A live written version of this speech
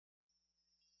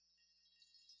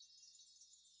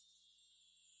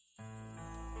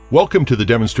Welcome to the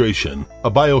demonstration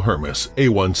of BioHermes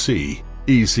A1C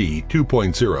EZ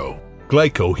 2.0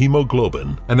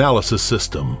 Glycohemoglobin Analysis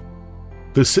System.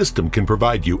 The system can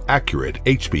provide you accurate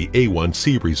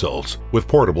HbA1c results with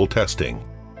portable testing.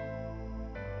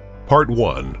 Part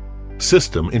 1.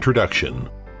 System Introduction.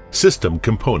 System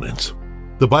Components.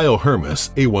 The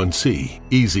BioHermes A1C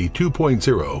EZ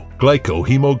 2.0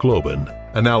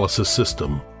 Glycohemoglobin Analysis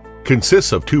System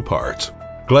consists of two parts: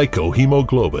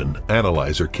 Glycohemoglobin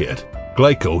Analyzer Kit,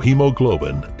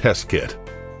 Glycohemoglobin Test Kit.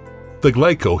 The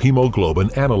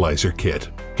Glycohemoglobin Analyzer Kit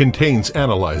contains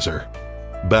analyzer,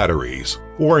 batteries,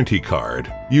 warranty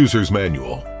card, user's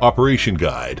manual, operation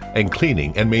guide, and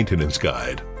cleaning and maintenance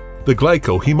guide. The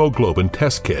Glycohemoglobin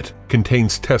Test Kit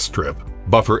contains test strip,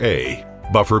 buffer A,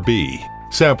 buffer B,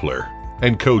 sampler,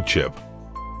 and code chip.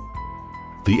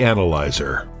 The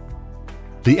analyzer.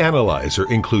 The analyzer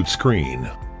includes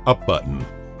screen, up button,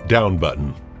 down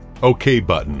button, OK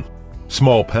button,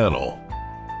 small panel,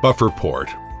 buffer port,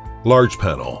 large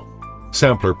panel,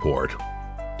 sampler port,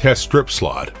 test strip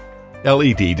slot,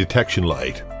 LED detection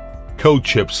light, code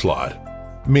chip slot,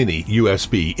 mini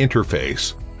USB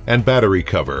interface, and battery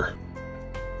cover.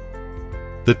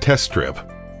 The test strip.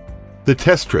 The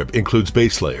test strip includes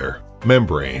base layer,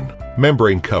 membrane,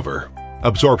 membrane cover,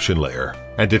 absorption layer,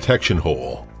 and detection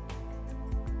hole.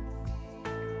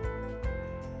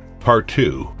 Part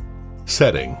 2.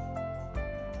 Setting.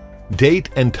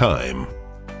 Date and time.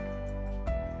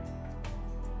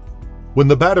 When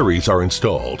the batteries are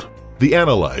installed, the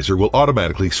analyzer will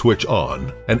automatically switch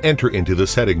on and enter into the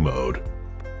setting mode.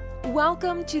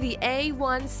 Welcome to the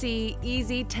A1C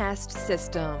EZ test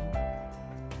system.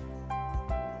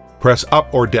 Press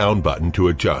up or down button to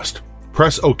adjust.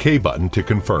 Press OK button to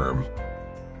confirm.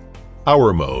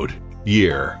 Hour mode,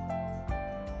 year.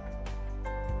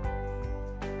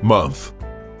 Month.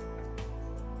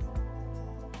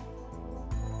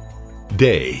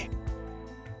 Day.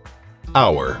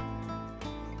 Hour.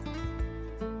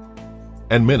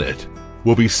 And minute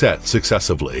will be set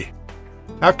successively.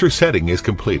 After setting is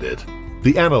completed,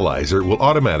 the analyzer will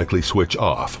automatically switch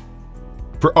off.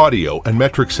 For audio and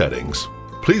metric settings,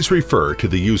 please refer to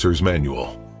the user's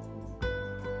manual.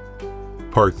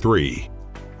 Part 3.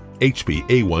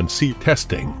 HbA1c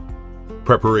testing.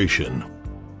 Preparation.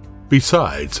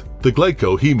 Besides the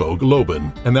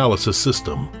Glycohemoglobin Analysis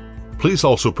System, please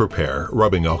also prepare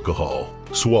rubbing alcohol,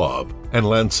 swab, and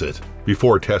lancet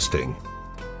before testing.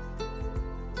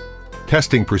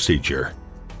 Testing procedure.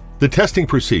 The testing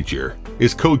procedure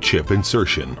is code chip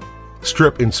insertion,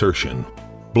 strip insertion,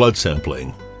 blood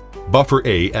sampling, buffer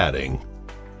A adding,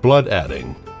 blood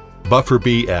adding, buffer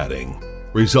B adding,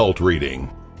 result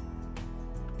reading.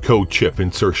 Code chip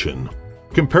insertion.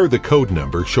 Compare the code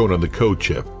number shown on the code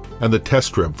chip and the test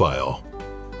strip vial.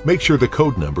 Make sure the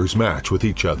code numbers match with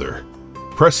each other.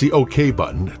 Press the OK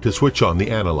button to switch on the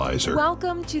analyzer.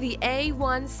 Welcome to the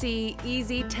A1C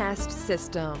EZ test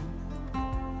system.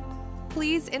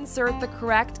 Please insert the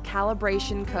correct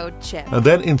calibration code chip. And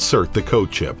then insert the code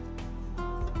chip.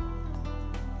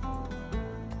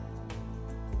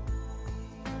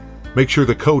 Make sure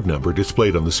the code number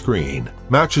displayed on the screen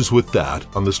matches with that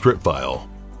on the strip vial.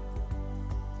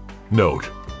 Note: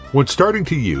 when starting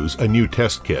to use a new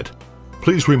test kit,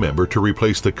 please remember to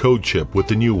replace the code chip with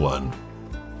the new one.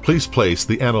 Please place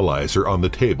the analyzer on the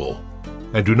table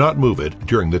and do not move it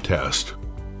during the test.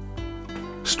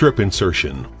 Strip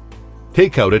insertion.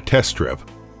 Take out a test strip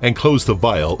and close the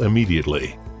vial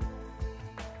immediately.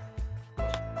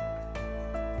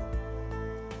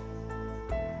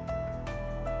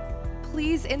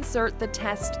 Please insert the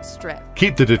test strip.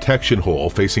 Keep the detection hole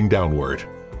facing downward.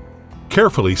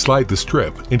 Carefully slide the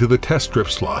strip into the test strip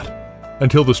slot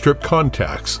until the strip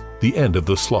contacts the end of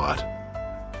the slot.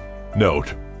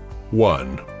 Note: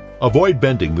 1. Avoid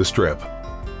bending the strip.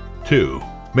 2.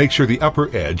 Make sure the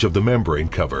upper edge of the membrane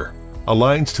cover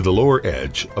aligns to the lower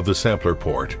edge of the sampler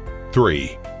port.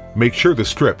 3. Make sure the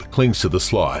strip clings to the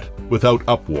slot without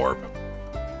upwarp.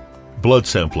 Blood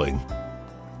sampling.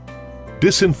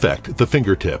 Disinfect the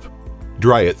fingertip.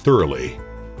 Dry it thoroughly.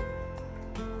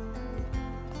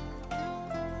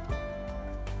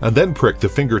 And then prick the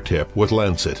fingertip with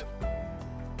lancet.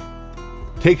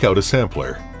 Take out a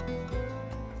sampler.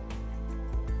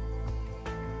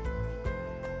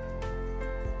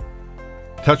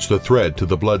 Touch the thread to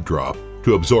the blood drop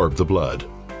to absorb the blood.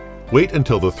 Wait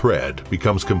until the thread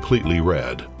becomes completely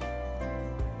red.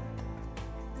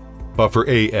 Buffer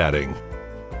A adding.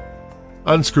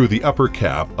 Unscrew the upper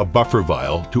cap of buffer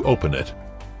vial to open it.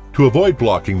 To avoid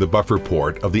blocking the buffer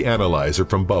port of the analyzer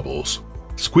from bubbles,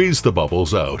 squeeze the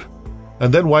bubbles out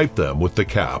and then wipe them with the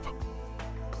cap.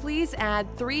 Please add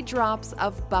 3 drops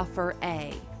of buffer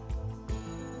A.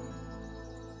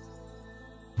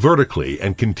 Vertically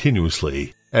and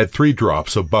continuously add 3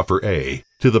 drops of buffer A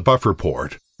to the buffer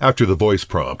port after the voice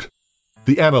prompt.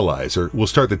 The analyzer will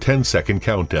start the 10-second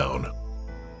countdown.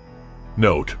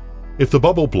 Note: if the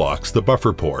bubble blocks the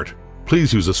buffer port,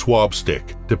 please use a swab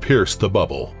stick to pierce the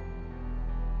bubble.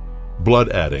 Blood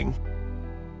adding.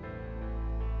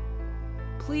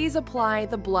 Please apply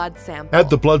the blood sample. Add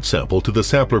the blood sample to the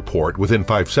sampler port within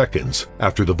 5 seconds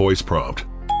after the voice prompt.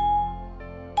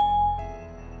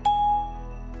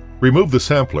 Remove the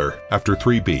sampler after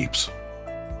 3 beeps.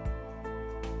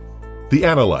 The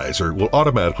analyzer will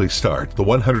automatically start the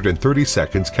 130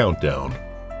 seconds countdown.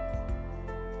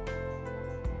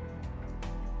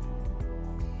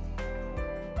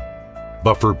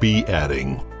 Buffer B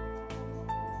adding.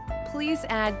 Please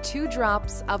add 2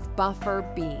 drops of buffer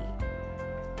B.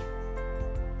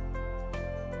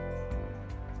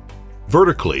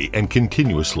 Vertically and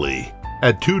continuously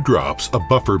add 2 drops of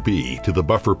buffer B to the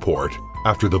buffer port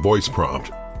after the voice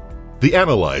prompt. The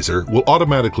analyzer will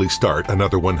automatically start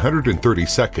another 130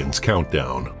 seconds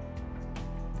countdown.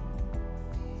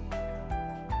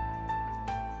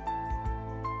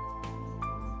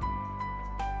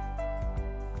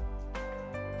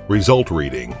 Result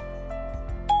reading.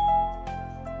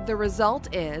 The result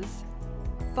is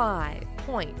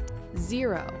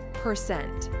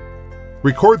 5.0%.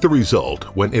 Record the result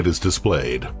when it is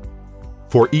displayed.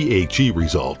 For EHG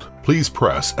result, please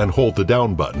press and hold the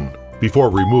down button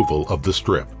before removal of the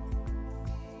strip.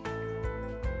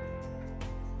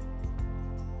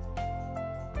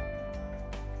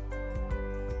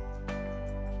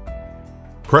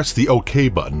 Press the OK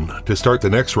button to start the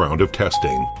next round of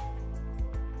testing.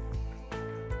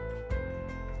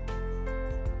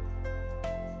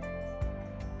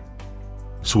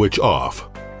 Switch off.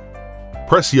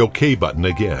 Press the OK button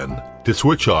again to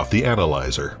switch off the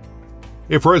analyzer.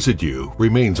 If residue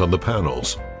remains on the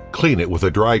panels, clean it with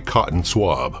a dry cotton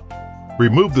swab.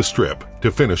 Remove the strip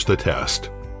to finish the test.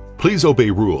 Please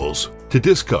obey rules to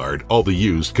discard all the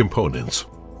used components.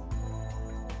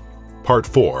 Part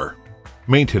 4.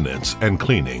 Maintenance and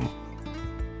cleaning.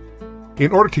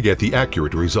 In order to get the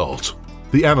accurate results,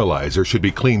 the analyzer should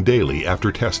be cleaned daily after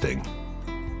testing.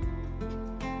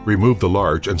 Remove the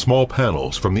large and small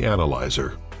panels from the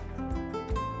analyzer.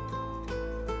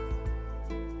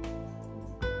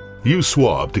 Use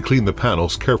swab to clean the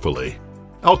panels carefully.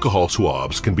 Alcohol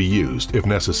swabs can be used if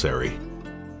necessary.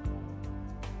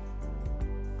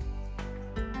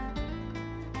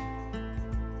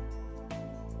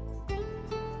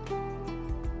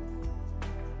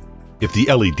 If the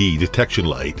LED detection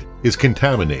light is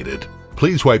contaminated,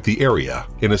 please wipe the area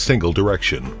in a single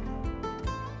direction.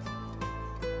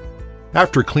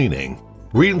 After cleaning,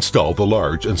 reinstall the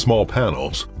large and small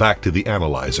panels back to the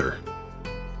analyzer.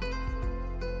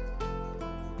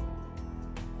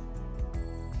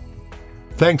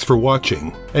 Thanks for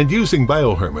watching and using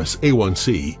BioHermes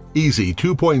A1C EZ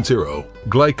 2.0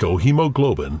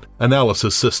 Glycohemoglobin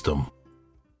Analysis System.